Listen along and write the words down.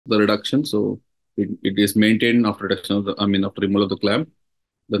the reduction. So it is maintained after reduction of the, after removal of the clamp.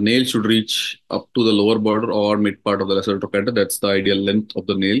 The nail should reach up to the lower border or mid part of the lesser trochanter. That's the ideal length of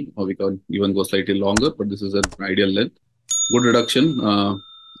the nail, or we can even go slightly longer, but this is an ideal length. Good reduction.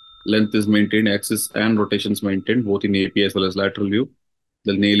 Length is maintained, axis and rotations maintained, both in AP as well as lateral view.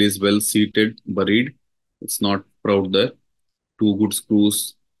 The nail is well seated, buried. It's not proud there. Two good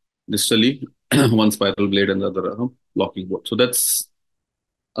screws distally, one spiral blade and the other locking board. So that's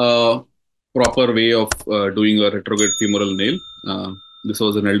a proper way of doing a retrograde femoral nail. This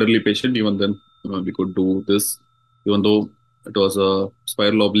was an elderly patient. Even then, we could do this. Even though it was a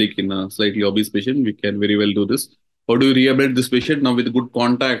spiral oblique in a slightly obese patient, we can very well do this. How do we rehabilitate this patient? Now, with good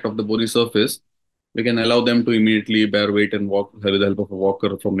contact of the bony surface, we can allow them to immediately bear weight and walk with the help of a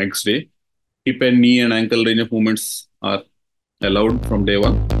walker from next day. Hip and knee and ankle range of movements are allowed from day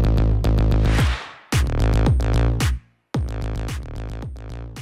one.